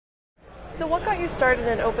So what got you started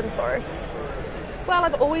in open source? Well,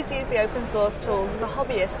 I've always used the open source tools as a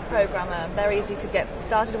hobbyist programmer. They're easy to get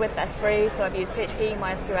started with, they're free, so I've used PHP,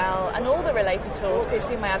 MySQL, and all the related tools,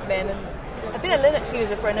 PHP and I've been a Linux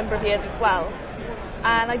user for a number of years as well.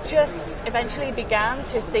 And I just eventually began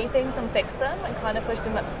to see things and fix them and kind of push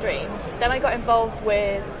them upstream. Then I got involved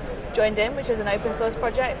with Joined In, which is an open source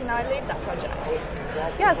project, and I lead that project.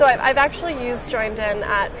 Yeah, so I've actually used Joined In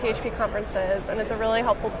at PHP conferences, and it's a really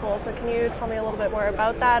helpful tool. So can you tell me a little bit more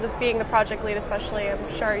about that? As being the project lead especially,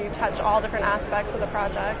 I'm sure you touch all different aspects of the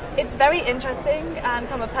project. It's very interesting, and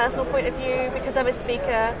from a personal point of view, because I'm a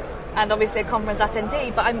speaker and obviously a conference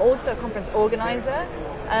attendee, but I'm also a conference organiser.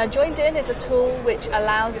 Joined In is a tool which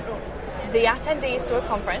allows the attendees to a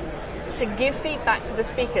conference to give feedback to the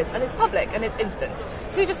speakers, and it's public and it's instant.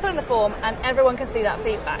 So you just fill in the form and everyone can see that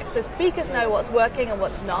feedback. So speakers know what's working and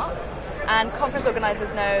what's not, and conference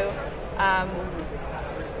organisers know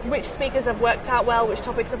which speakers have worked out well, which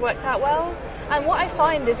topics have worked out well. And what I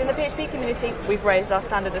find is in the PHP community, we've raised our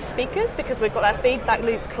standard of speakers because we've got that feedback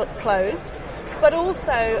loop closed. But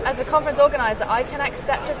also, as a conference organiser, I can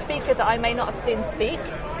accept a speaker that I may not have seen speak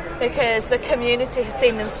because the community has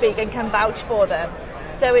seen them speak and can vouch for them.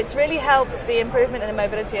 So it's really helped the improvement in the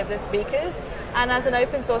mobility of the speakers. And as an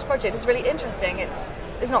open source project, it's really interesting.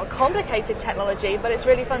 It's not complicated technology, but it's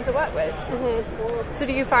really fun to work with. Mm-hmm. So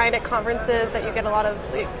do you find at conferences that you get a lot of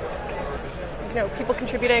people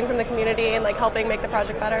contributing from the community and helping make the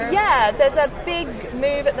project better? Yeah, there's a big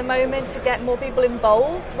move at the moment to get more people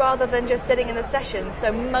involved rather than just sitting in the sessions.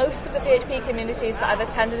 So most of the PHP communities that I've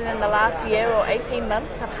attended in the last year or 18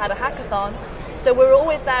 months have had a hackathon. So we're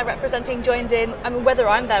always there representing Joined In. I mean, whether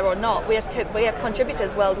I'm there or not, we have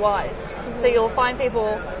contributors worldwide. Mm-hmm. So you'll find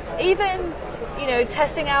people even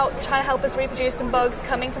testing out, trying to help us reproduce some bugs,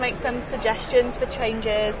 coming to make some suggestions for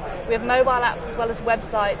changes. We have mobile apps as well as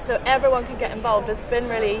websites, so everyone can get involved. It's been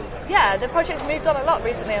really, the project's moved on a lot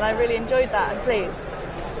recently, and I really enjoyed that. I'm pleased.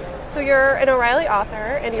 So you're an O'Reilly author,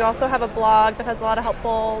 and you also have a blog that has a lot of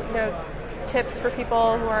helpful, tips for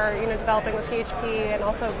people who are, developing with PHP and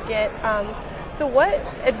also Git. So what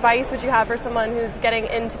advice would you have for someone who's getting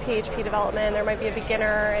into PHP development? There might be a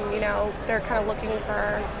beginner and, they're kind of looking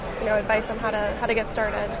for, advice on how to get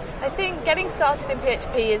started. I think getting started in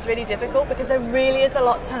PHP is really difficult because there really is a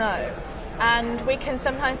lot to know. And we can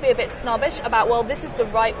sometimes be a bit snobbish about, well, this is the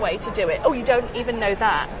right way to do it. Oh, you don't even know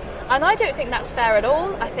that. And I don't think that's fair at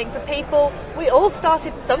all. I think for people, we all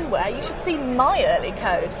started somewhere. You should see my early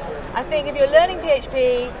code. I think if you're learning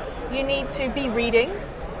PHP, you need to be reading.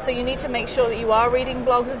 So you need to make sure that you are reading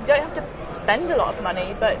blogs. You don't have to spend a lot of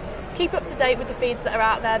money, but keep up to date with the feeds that are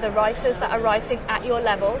out there, the writers that are writing at your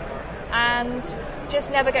level, and just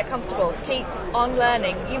never get comfortable. Keep on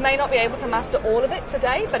learning. You may not be able to master all of it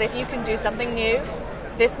today, but if you can do something new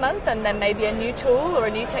this month and then maybe a new tool or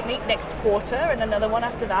a new technique next quarter and another one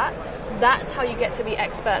after that, that's how you get to the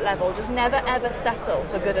expert level. Just never ever settle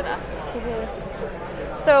for good enough. Mm-hmm.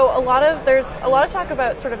 So there's a lot of talk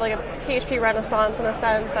about sort of like a PHP Renaissance in a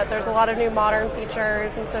sense that there's a lot of new modern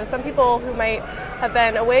features, and so some people who might have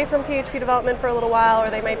been away from PHP development for a little while,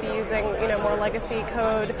 or they might be using more legacy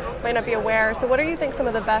code, might not be aware. So what do you think some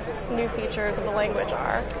of the best new features of the language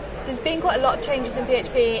are? There's been quite a lot of changes in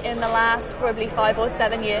PHP in the last probably 5 or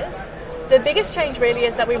 7 years. The biggest change really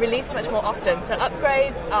is that we release much more often, so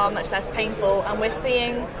upgrades are much less painful, and we're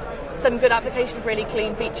seeing some good application of really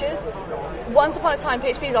clean features. Once upon a time,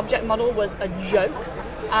 PHP's object model was a joke,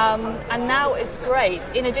 and now it's great.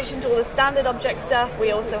 In addition to all the standard object stuff,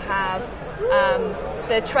 we also have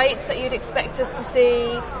the traits that you'd expect us to see.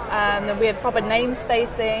 We have proper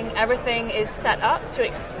namespacing. Everything is set up to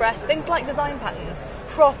express things like design patterns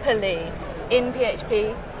properly in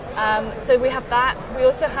PHP. So we have that. We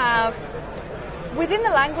also have, within the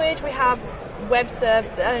language, we have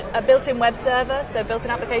a built-in web server, so built-in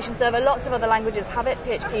application server. Lots of other languages have it.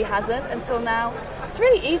 PHP hasn't until now. It's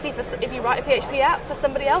really easy if you write a PHP app for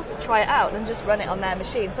somebody else to try it out and just run it on their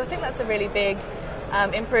machine. So I think that's a really big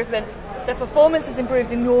improvement. The performance has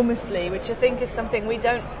improved enormously, which I think is something we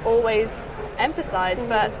don't always emphasize,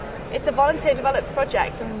 but it's a volunteer developed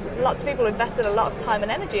project and lots of people invested a lot of time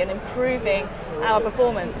and energy in improving our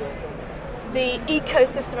performance. The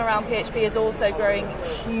ecosystem around PHP is also growing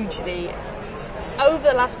hugely. Over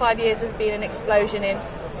the last 5 years, there's been an explosion in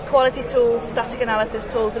quality tools, static analysis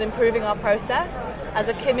tools, and improving our process. As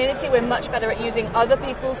a community, we're much better at using other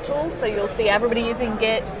people's tools, so you'll see everybody using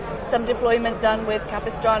Git, some deployment done with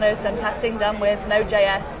Capistrano, some testing done with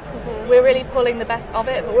Node.js. Mm-hmm. We're really pulling the best of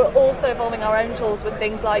it, but we're also evolving our own tools with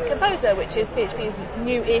things like Composer, which is PHP's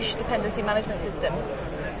new-ish dependency management system.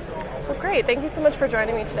 Well, great. Thank you so much for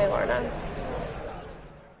joining me today, Lorna.